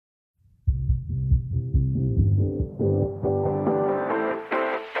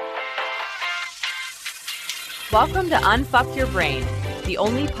Welcome to Unfuck Your Brain, the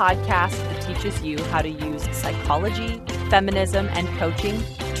only podcast that teaches you how to use psychology, feminism, and coaching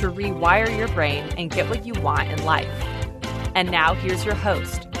to rewire your brain and get what you want in life. And now here's your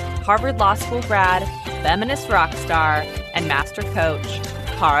host, Harvard Law School grad, feminist rock star, and master coach,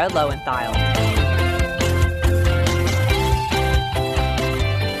 Kara Loewentheil.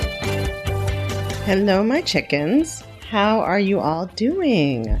 Hello, my chickens. How are you all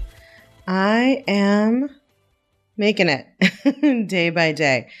doing? I am making it day by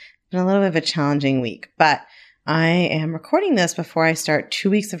day. It's been a little bit of a challenging week, but I am recording this before I start 2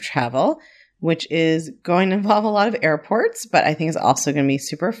 weeks of travel, which is going to involve a lot of airports, but I think it's also going to be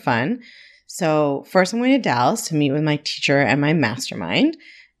super fun. So first I'm going to Dallas to meet with my teacher and my mastermind.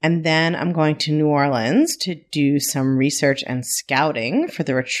 And then I'm going to New Orleans to do some research and scouting for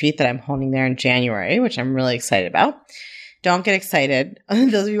the retreat that I'm holding there in January, which I'm really excited about. Don't get excited.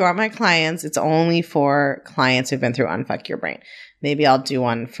 Those of you who are my clients, it's only for clients who've been through Unfuck Your Brain. Maybe I'll do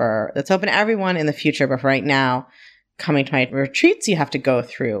one that's open to everyone in the future, but for right now, coming to my retreats, you have to go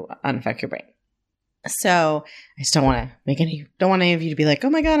through Unfuck Your Brain. So I just don't want any of you to be like,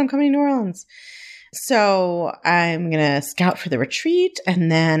 oh my God, I'm coming to New Orleans. So I'm going to scout for the retreat,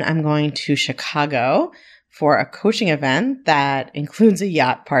 and then I'm going to Chicago for a coaching event that includes a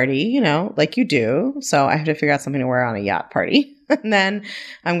yacht party, like you do. So I have to figure out something to wear on a yacht party. And then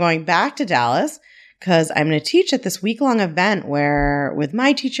I'm going back to Dallas because I'm going to teach at this week-long event where with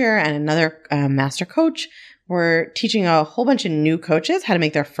my teacher and another master coach, we're teaching a whole bunch of new coaches how to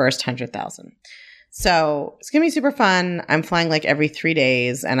make their first 100,000. So it's going to be super fun. I'm flying like every 3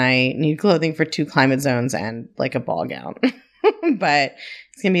 days and I need clothing for 2 climate zones and like a ball gown. But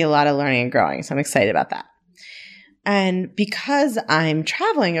it's going to be a lot of learning and growing. So I'm excited about that. And because I'm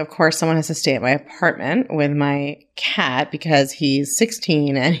traveling, of course, someone has to stay at my apartment with my cat because he's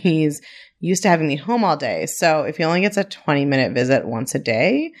 16 and he's used to having me home all day. So if he only gets a 20-minute visit once a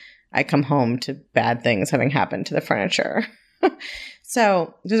day, I come home to bad things having happened to the furniture.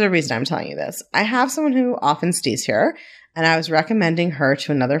 So there's a reason I'm telling you this. I have someone who often stays here, and I was recommending her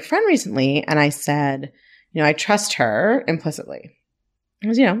to another friend recently, and I said, I trust her implicitly.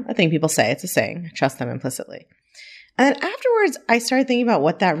 Because, I think people say, it's a saying, I trust them implicitly. And then afterwards, I started thinking about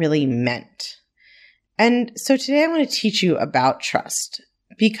what that really meant. And so today I want to teach you about trust,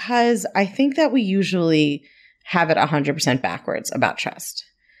 because I think that we usually have it 100% backwards about trust.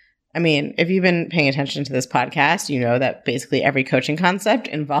 I mean, if you've been paying attention to this podcast, you know that basically every coaching concept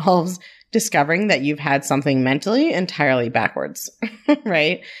involves discovering that you've had something mentally entirely backwards,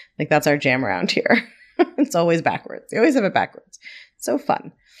 right? Like that's our jam around here. It's always backwards. You always have it backwards. So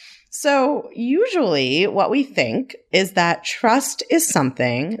fun. So usually what we think is that trust is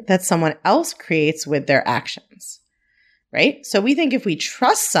something that someone else creates with their actions, right? So we think if we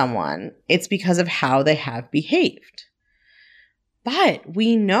trust someone, it's because of how they have behaved. But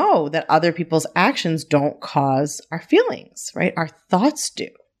we know that other people's actions don't cause our feelings, right? Our thoughts do.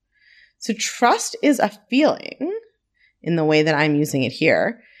 So trust is a feeling in the way that I'm using it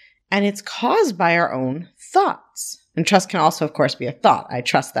here, and it's caused by our own thoughts. And trust can also, of course, be a thought. I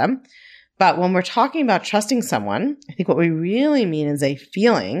trust them. But when we're talking about trusting someone, I think what we really mean is a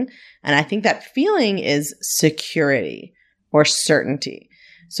feeling. And I think that feeling is security or certainty.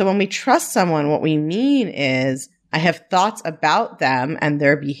 So when we trust someone, what we mean is I have thoughts about them and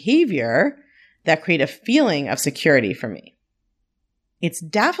their behavior that create a feeling of security for me. It's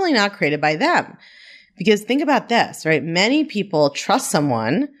definitely not created by them. Because think about this, right? Many people trust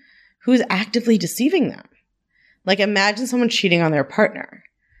someone who's actively deceiving them. Like imagine someone cheating on their partner.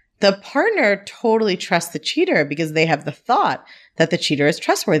 The partner totally trusts the cheater because they have the thought that the cheater is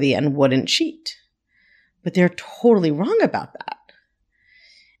trustworthy and wouldn't cheat. But they're totally wrong about that.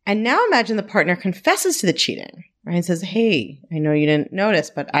 And now imagine the partner confesses to the cheating, right? And says, hey, I know you didn't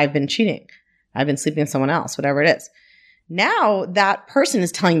notice, but I've been cheating. I've been sleeping with someone else, whatever it is. Now that person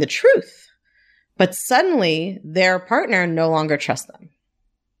is telling the truth, but suddenly their partner no longer trusts them.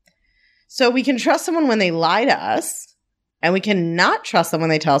 So we can trust someone when they lie to us, and we cannot trust them when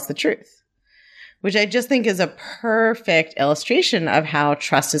they tell us the truth, which I just think is a perfect illustration of how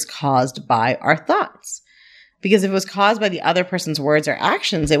trust is caused by our thoughts. Because if it was caused by the other person's words or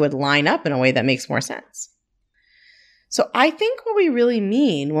actions, it would line up in a way that makes more sense. So I think what we really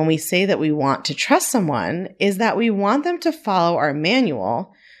mean when we say that we want to trust someone is that we want them to follow our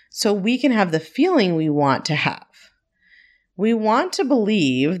manual so we can have the feeling we want to have. We want to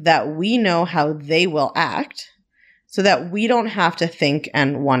believe that we know how they will act so that we don't have to think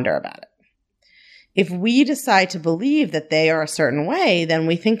and wonder about it. If we decide to believe that they are a certain way, then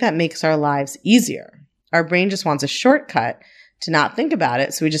we think that makes our lives easier. Our brain just wants a shortcut to not think about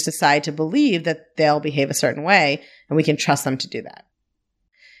it. So we just decide to believe that they'll behave a certain way and we can trust them to do that.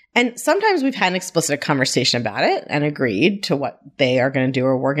 And sometimes we've had an explicit conversation about it and agreed to what they are going to do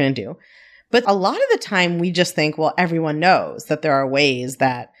or we're going to do. But a lot of the time we just think, well, everyone knows that there are ways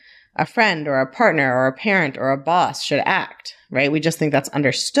that a friend or a partner or a parent or a boss should act, right? We just think that's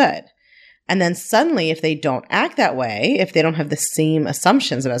understood. And then suddenly, if they don't act that way, if they don't have the same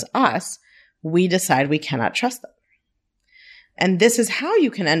assumptions as us, we decide we cannot trust them. And this is how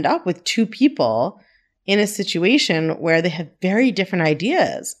you can end up with two people in a situation where they have very different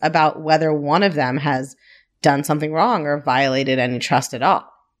ideas about whether one of them has done something wrong or violated any trust at all.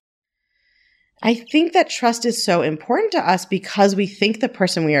 I think that trust is so important to us because we think the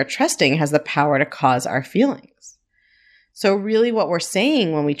person we are trusting has the power to cause our feelings. So really what we're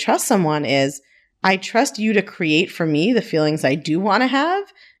saying when we trust someone is, I trust you to create for me the feelings I do want to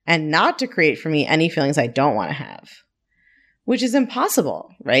have and not to create for me any feelings I don't want to have, which is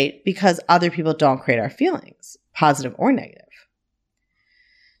impossible, right? Because other people don't create our feelings, positive or negative.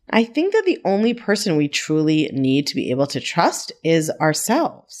 I think that the only person we truly need to be able to trust is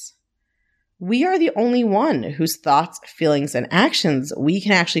ourselves. We are the only one whose thoughts, feelings, and actions we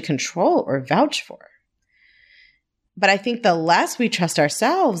can actually control or vouch for. But I think the less we trust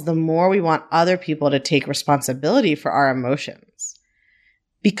ourselves, the more we want other people to take responsibility for our emotions.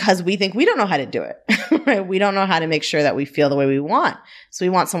 Because we think we don't know how to do it, right? We don't know how to make sure that we feel the way we want. So we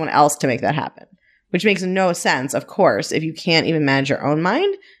want someone else to make that happen, which makes no sense. Of course, if you can't even manage your own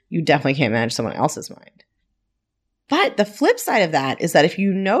mind, you definitely can't manage someone else's mind. But the flip side of that is that if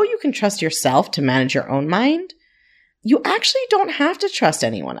you know you can trust yourself to manage your own mind, you actually don't have to trust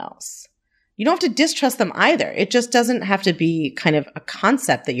anyone else. You don't have to distrust them either. It just doesn't have to be kind of a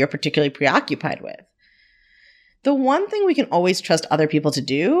concept that you're particularly preoccupied with. The one thing we can always trust other people to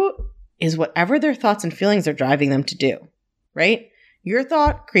do is whatever their thoughts and feelings are driving them to do, right? Your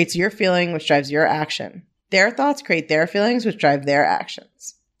thought creates your feeling, which drives your action. Their thoughts create their feelings, which drive their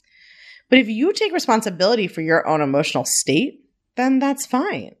actions. But if you take responsibility for your own emotional state, then that's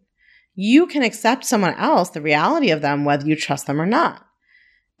fine. You can accept someone else, the reality of them, whether you trust them or not.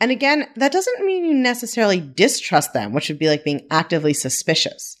 And again, that doesn't mean you necessarily distrust them, which would be like being actively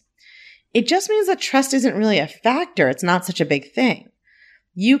suspicious. It just means that trust isn't really a factor. It's not such a big thing.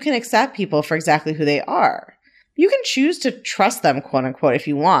 You can accept people for exactly who they are. You can choose to trust them, quote unquote, if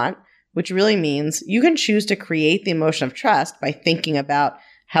you want, which really means you can choose to create the emotion of trust by thinking about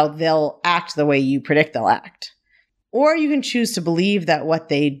how they'll act the way you predict they'll act. Or you can choose to believe that what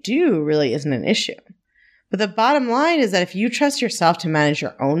they do really isn't an issue. But the bottom line is that if you trust yourself to manage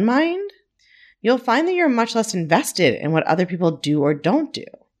your own mind, you'll find that you're much less invested in what other people do or don't do.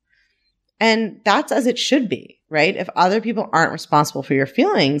 And that's as it should be, right? If other people aren't responsible for your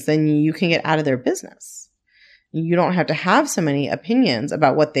feelings, then you can get out of their business. You don't have to have so many opinions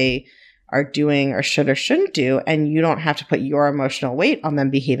about what they are doing or should or shouldn't do, and you don't have to put your emotional weight on them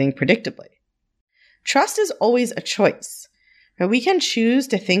behaving predictably. Trust is always a choice. We can choose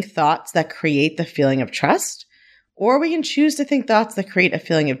to think thoughts that create the feeling of trust, or we can choose to think thoughts that create a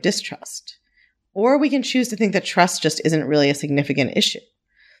feeling of distrust, or we can choose to think that trust just isn't really a significant issue.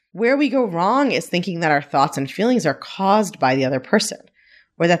 Where we go wrong is thinking that our thoughts and feelings are caused by the other person,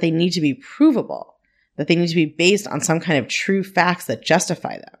 or that they need to be provable, that they need to be based on some kind of true facts that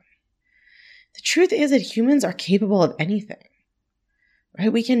justify them. The truth is that humans are capable of anything,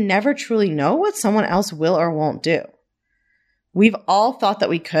 right? We can never truly know what someone else will or won't do. We've all thought that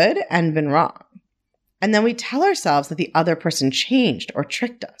we could and been wrong. And then we tell ourselves that the other person changed or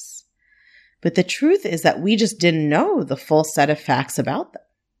tricked us. But the truth is that we just didn't know the full set of facts about them.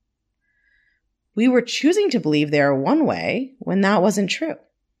 We were choosing to believe they are one way when that wasn't true.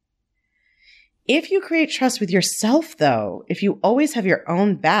 If you create trust with yourself, though, if you always have your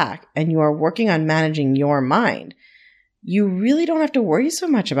own back and you are working on managing your mind, you really don't have to worry so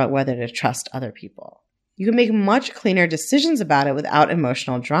much about whether to trust other people. You can make much cleaner decisions about it without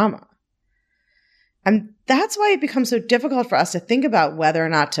emotional drama. And that's why it becomes so difficult for us to think about whether or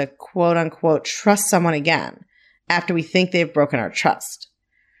not to quote unquote trust someone again after we think they've broken our trust.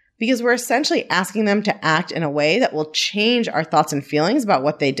 Because we're essentially asking them to act in a way that will change our thoughts and feelings about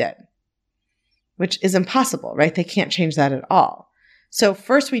what they did, which is impossible, right? They can't change that at all. So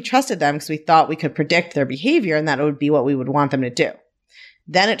first we trusted them because we thought we could predict their behavior and that it would be what we would want them to do.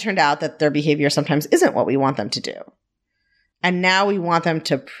 Then it turned out that their behavior sometimes isn't what we want them to do. And now we want them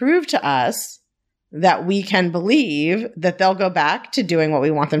to prove to us that we can believe that they'll go back to doing what we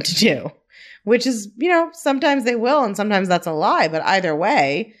want them to do, which is, sometimes they will and sometimes that's a lie. But either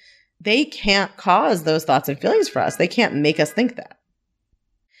way, they can't cause those thoughts and feelings for us. They can't make us think that.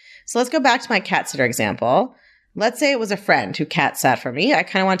 So let's go back to my cat sitter example. Let's say it was a friend who cat sat for me. I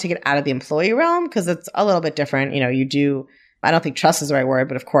kind of want to take it out of the employee realm because it's a little bit different. I don't think trust is the right word,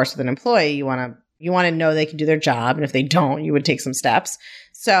 but of course with an employee, you want to know they can do their job. And if they don't, you would take some steps.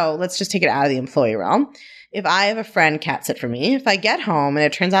 So let's just take it out of the employee realm. If I have a friend cat sit for me, if I get home and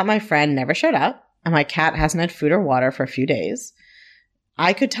it turns out my friend never showed up and my cat hasn't had food or water for a few days,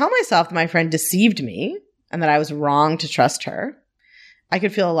 I could tell myself that my friend deceived me and that I was wrong to trust her. I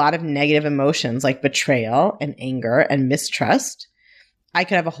could feel a lot of negative emotions like betrayal and anger and mistrust. I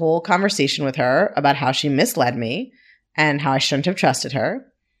could have a whole conversation with her about how she misled me and how I shouldn't have trusted her.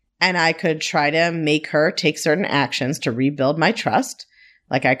 And I could try to make her take certain actions to rebuild my trust.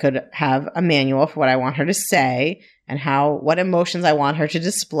 Like I could have a manual for what I want her to say and what emotions I want her to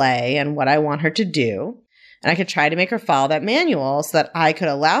display and what I want her to do. And I could try to make her follow that manual so that I could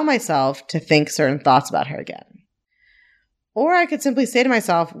allow myself to think certain thoughts about her again. Or I could simply say to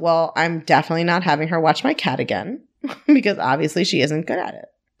myself, well, I'm definitely not having her watch my cat again because obviously she isn't good at it.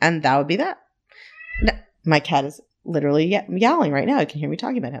 And that would be that. My cat is literally yowling right now. You can hear me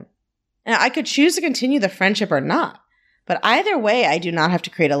talking about him. And I could choose to continue the friendship or not. But either way, I do not have to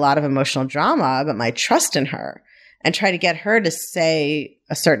create a lot of emotional drama about my trust in her and try to get her to say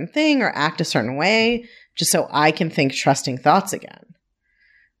a certain thing or act a certain way just so I can think trusting thoughts again.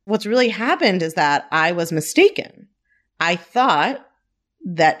 What's really happened is that I was mistaken. I thought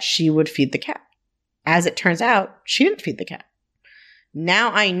that she would feed the cat. As it turns out, she didn't feed the cat.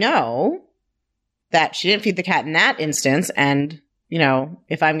 Now I know that she didn't feed the cat in that instance. And,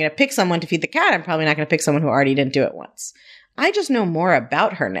 if I'm going to pick someone to feed the cat, I'm probably not going to pick someone who already didn't do it once. I just know more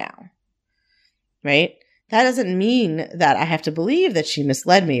about her now, right? That doesn't mean that I have to believe that she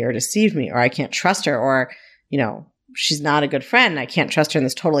misled me or deceived me or I can't trust her or, she's not a good friend. I can't trust her in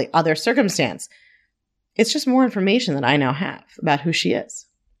this totally other circumstance. It's just more information that I now have about who she is.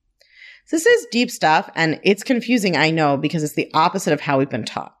 So this is deep stuff and it's confusing, I know, because it's the opposite of how we've been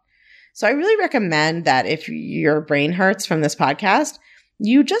taught. So I really recommend that if your brain hurts from this podcast,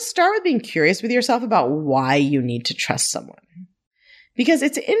 you just start with being curious with yourself about why you need to trust someone. Because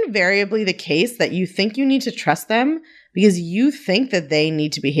it's invariably the case that you think you need to trust them because you think that they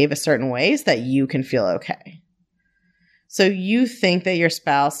need to behave a certain way so that you can feel okay. So you think that your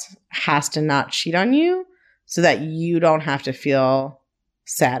spouse has to not cheat on you so that you don't have to feel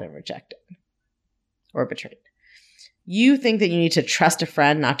sad and rejected or betrayed. You think that you need to trust a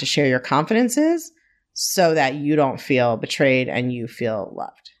friend not to share your confidences so that you don't feel betrayed and you feel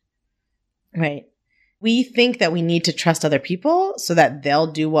loved, right? We think that we need to trust other people so that they'll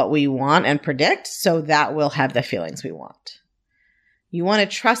do what we want and predict so that we'll have the feelings we want. You want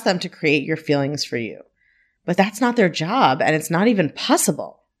to trust them to create your feelings for you, but that's not their job and it's not even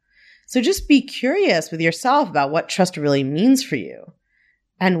possible. So just be curious with yourself about what trust really means for you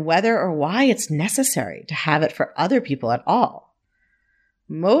and whether or why it's necessary to have it for other people at all.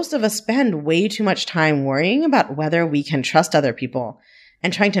 Most of us spend way too much time worrying about whether we can trust other people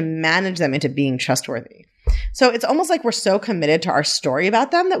and trying to manage them into being trustworthy. So it's almost like we're so committed to our story about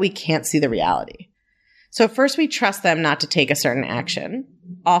them that we can't see the reality. So first we trust them not to take a certain action.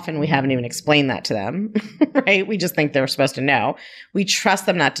 Often we haven't even explained that to them, right? We just think they're supposed to know. We trust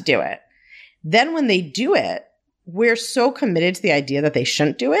them not to do it. Then when they do it, we're so committed to the idea that they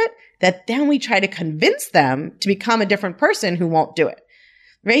shouldn't do it that then we try to convince them to become a different person who won't do it.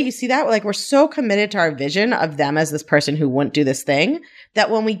 Right? You see that? Like we're so committed to our vision of them as this person who wouldn't do this thing that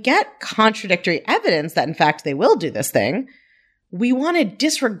when we get contradictory evidence that in fact they will do this thing, we want to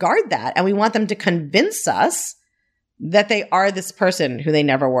disregard that and we want them to convince us that they are this person who they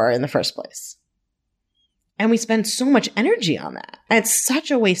never were in the first place. And we spend so much energy on that. And it's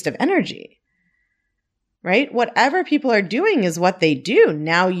such a waste of energy. Right? Whatever people are doing is what they do.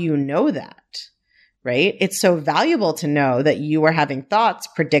 Now you know that, right? It's so valuable to know that you were having thoughts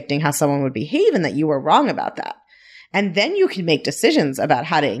predicting how someone would behave and that you were wrong about that. And then you can make decisions about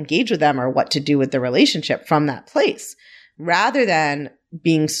how to engage with them or what to do with the relationship from that place, rather than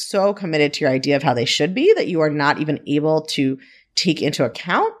being so committed to your idea of how they should be that you are not even able to take into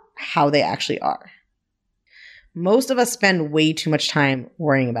account how they actually are. Most of us spend way too much time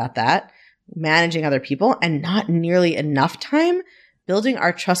worrying about that, managing other people, and not nearly enough time building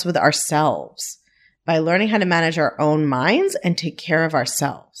our trust with ourselves by learning how to manage our own minds and take care of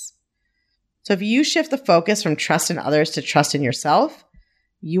ourselves. So if you shift the focus from trust in others to trust in yourself,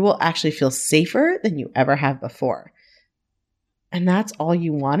 you will actually feel safer than you ever have before. And that's all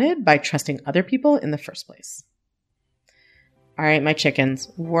you wanted by trusting other people in the first place. All right, my chickens,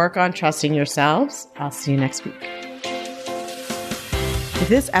 work on trusting yourselves. I'll see you next week. If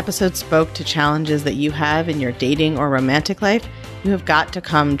this episode spoke to challenges that you have in your dating or romantic life, you have got to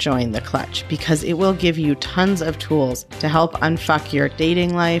come join The Clutch because it will give you tons of tools to help unfuck your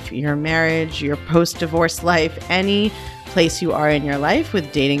dating life, your marriage, your post-divorce life, any place you are in your life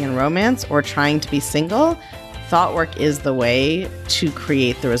with dating and romance or trying to be single. Thoughtwork is the way to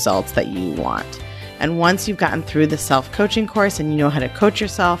create the results that you want. And once you've gotten through the self-coaching course and you know how to coach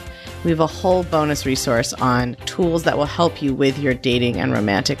yourself, we have a whole bonus resource on tools that will help you with your dating and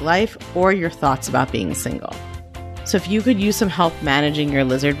romantic life or your thoughts about being single. So if you could use some help managing your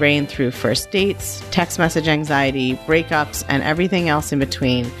lizard brain through first dates, text message anxiety, breakups, and everything else in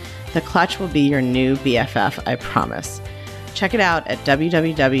between, The Clutch will be your new BFF, I promise. Check it out at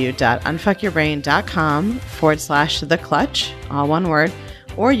www.unfuckyourbrain.com/The Clutch, all one word,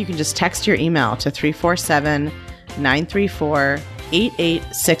 or you can just text your email to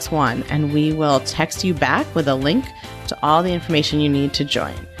 347-934-8861 and we will text you back with a link to all the information you need to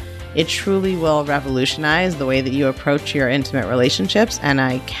join. It truly will revolutionize the way that you approach your intimate relationships, and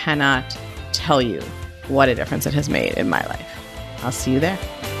I cannot tell you what a difference it has made in my life. I'll see you there.